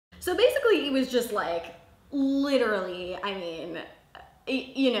So basically it was just like, literally, I mean,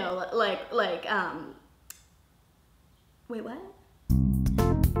 you know, wait, what?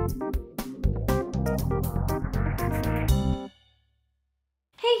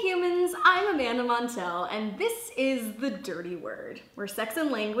 Hey humans, I'm Amanda Montell, and this is The Dirty Word, where sex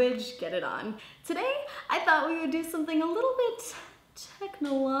and language get it on. Today, I thought we would do something a little bit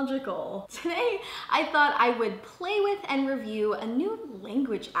technological. Today, I thought I would play with and review a new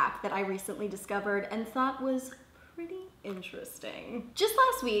language app that I recently discovered and thought was pretty interesting. Just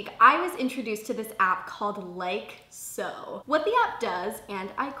last week, I was introduced to this app called LIkeSo. What the app does,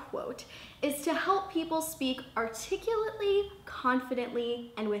 and I quote, is to help people speak articulately,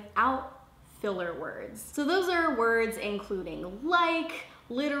 confidently, and without filler words. So those are words including like,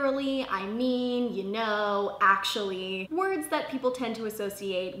 literally, I mean, you know, actually, words that people tend to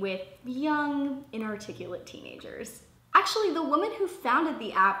associate with young, inarticulate teenagers. Actually, the woman who founded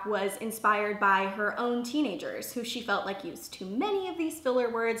the app was inspired by her own teenagers, who she felt like used too many of these filler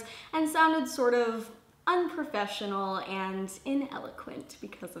words and sounded sort of unprofessional and ineloquent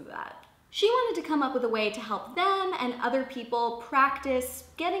because of that. She wanted to come up with a way to help them and other people practice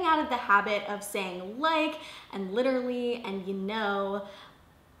getting out of the habit of saying like and literally and you know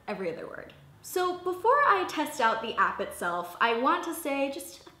every other word. So before I test out the app itself, I want to say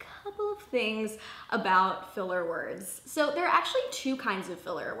just a couple of things about filler words. So there are actually two kinds of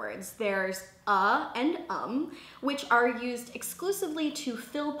filler words. There's and which are used exclusively to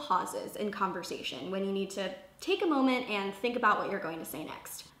fill pauses in conversation when you need to take a moment and think about what you're going to say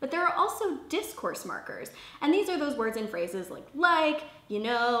next. But there are also discourse markers, and these are those words and phrases like, you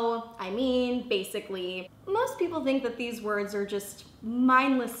know, I mean, basically. Most people think that these words are just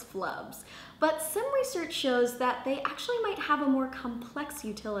mindless flubs, but some research shows that they actually might have a more complex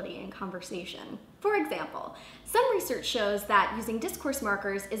utility in conversation. For example, some research shows that using discourse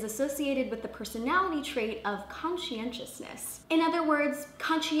markers is associated with the personality trait of conscientiousness. In other words,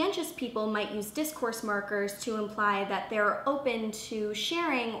 conscientious people might use discourse markers to imply that they're open to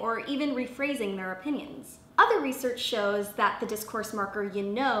sharing or even rephrasing their opinions. Other research shows that the discourse marker you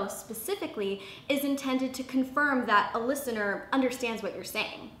know specifically is intended to confirm that a listener understands what you're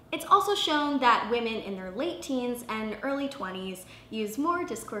saying. It's also shown that women in their late teens and early 20s use more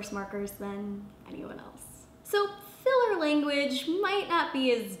discourse markers than anyone else. So filler language might not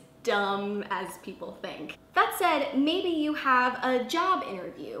be as dumb as people think. That said, maybe you have a job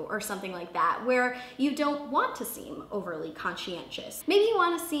interview or something like that where you don't want to seem overly conscientious. Maybe you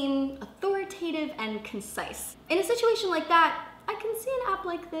want to seem authoritative and concise. In a situation like that, I can see an app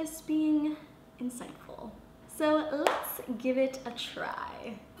like this being insightful. So let's give it a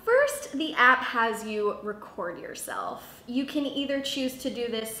try. First, the app has you record yourself. You can either choose to do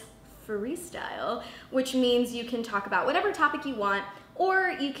this freestyle, which means you can talk about whatever topic you want,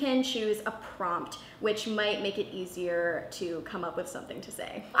 or you can choose a prompt, which might make it easier to come up with something to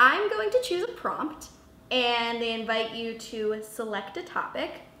say. I'm going to choose a prompt, and they invite you to select a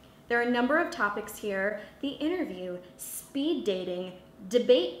topic. There are a number of topics here: the interview, speed dating,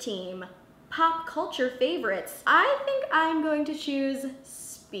 debate team, pop culture favorites. I think I'm going to choose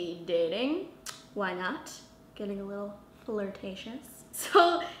speed dating. Why not? Getting a little flirtatious.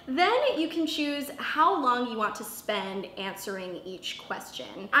 So then you can choose how long you want to spend answering each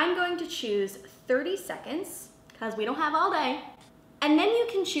question. I'm going to choose 30 seconds, because we don't have all day. And then you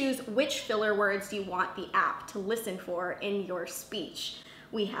can choose which filler words you want the app to listen for in your speech.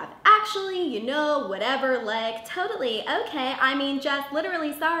 We have actually, you know, whatever, like, totally, okay, I mean, just,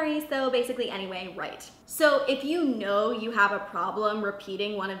 literally, sorry, so basically, anyway, right. So if you know you have a problem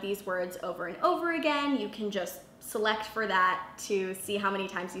repeating one of these words over and over again, you can just select for that to see how many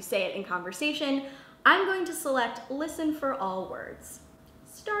times you say it in conversation. I'm going to select listen for all words.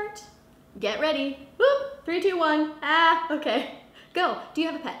 Start. Get ready. Whoop, 3, 2, 1. Okay. Go. Do you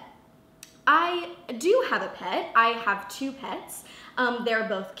have a pet? I do have a pet. I have 2 pets. They're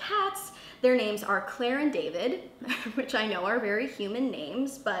both cats. Their names are Claire and David, which I know are very human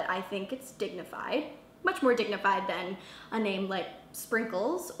names, but I think it's dignified. Much more dignified than a name like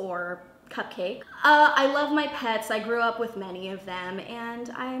Sprinkles or Cupcake. I love my pets. I grew up with many of them, and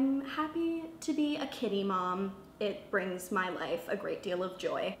I'm happy to be a kitty mom. It brings my life a great deal of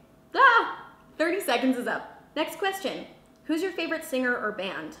joy. 30 seconds is up. Next question. Who's your favorite singer or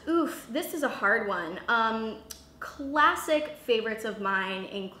band? Oof, this is a hard one. Classic favorites of mine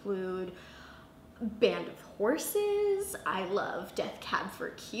include Band of Horses. I love Death Cab for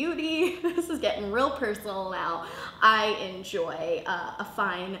Cutie. This is getting real personal now. I enjoy a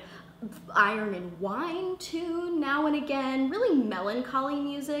fine Iron and Wine tune now and again. Really melancholy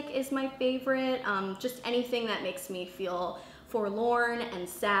music is my favorite. Just anything that makes me feel forlorn and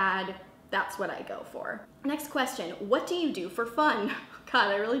sad, that's what I go for. Next question, what do you do for fun? God,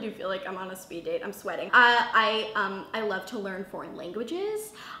 I really do feel like I'm on a speed date. I'm sweating. I love to learn foreign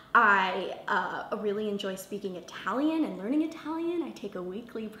languages. I really enjoy speaking Italian and learning Italian. I take a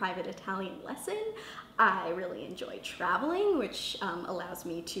weekly private Italian lesson. I really enjoy traveling, which allows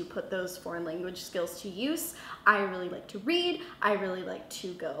me to put those foreign language skills to use. I really like to read. I really like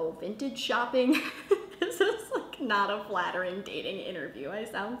to go vintage shopping. This is like not a flattering dating interview. I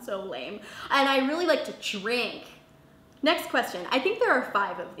sound so lame. And I really like to drink. Next question. I think there are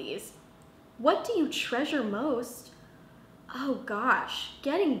 5 of these. What do you treasure most? Oh gosh,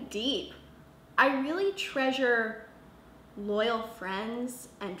 getting deep. I really treasure loyal friends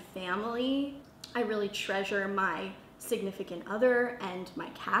and family. I really treasure my significant other and my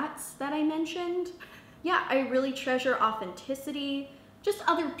cats that I mentioned. Yeah, I really treasure authenticity, just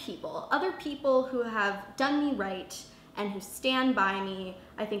other people who have done me right and who stand by me.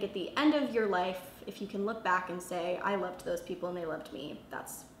 I think at the end of your life, if you can look back and say, I loved those people and they loved me,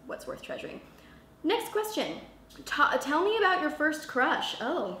 that's what's worth treasuring. Next question. Tell me about your first crush.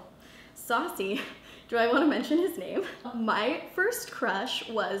 Oh, saucy. Do I want to mention his name? My first crush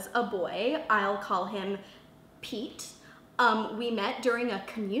was a boy. I'll call him Pete. We met during a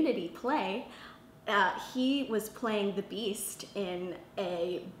community play. He was playing the Beast in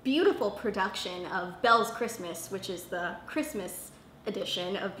a beautiful production of Belle's Christmas, which is the Christmas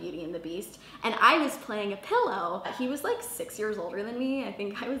edition of Beauty and the Beast, and I was playing a pillow. He was like 6 years older than me. I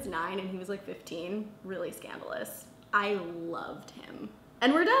think I was 9 and he was like 15. Really scandalous. I loved him.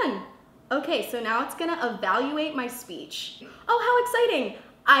 And we're done. Okay, so now it's gonna evaluate my speech. Oh, how exciting!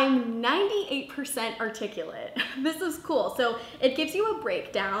 I'm 98% articulate. This is cool. So it gives you a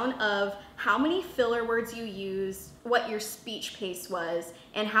breakdown of how many filler words you used, what your speech pace was,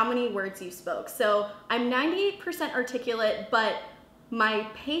 and how many words you spoke. So I'm 98% articulate, but my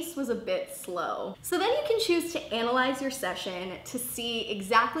pace was a bit slow. So then you can choose to analyze your session to see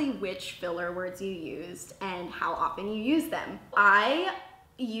exactly which filler words you used and how often you use them. I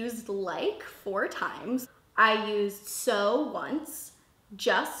used like 4 times. I used so once,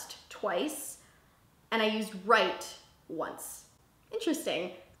 just twice, and I used right once.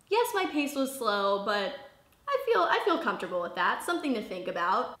 Interesting. Yes, my pace was slow, but I feel comfortable with that. Something to think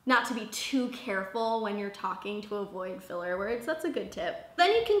about. Not to be too careful when you're talking to avoid filler words. That's a good tip.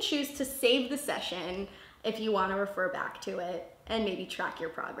 Then you can choose to save the session if you want to refer back to it and maybe track your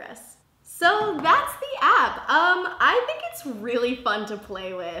progress. So that's the app. I think it's really fun to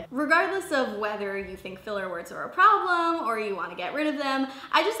play with. Regardless of whether you think filler words are a problem or you want to get rid of them,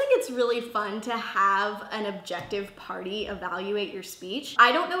 I just think it's really fun to have an objective party evaluate your speech.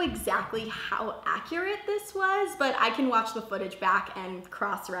 I don't know exactly how accurate this was, but I can watch the footage back and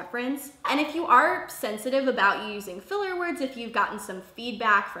cross-reference. And if you are sensitive about using filler words, if you've gotten some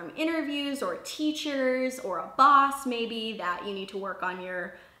feedback from interviews or teachers or a boss maybe that you need to work on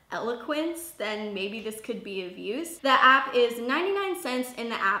your eloquence, then maybe this could be of use. The app is 99 cents in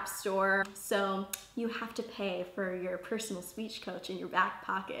the App Store, so you have to pay for your personal speech coach in your back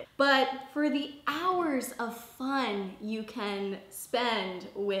pocket. But for the hours of fun you can spend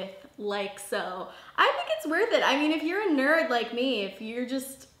with LIkeSo, I think it's worth it. I mean, if you're a nerd like me, if you're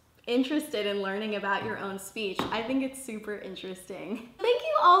just interested in learning about your own speech, I think it's super interesting. Thank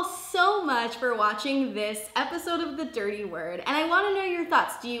you all so much for watching this episode of The Dirty Word, and I want to know your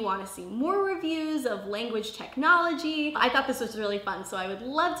thoughts. Do you want to see more reviews of language technology? I thought this was really fun, so I would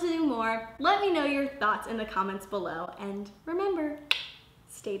love to do more. Let me know your thoughts in the comments below, and remember,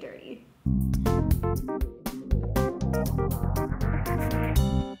 stay dirty.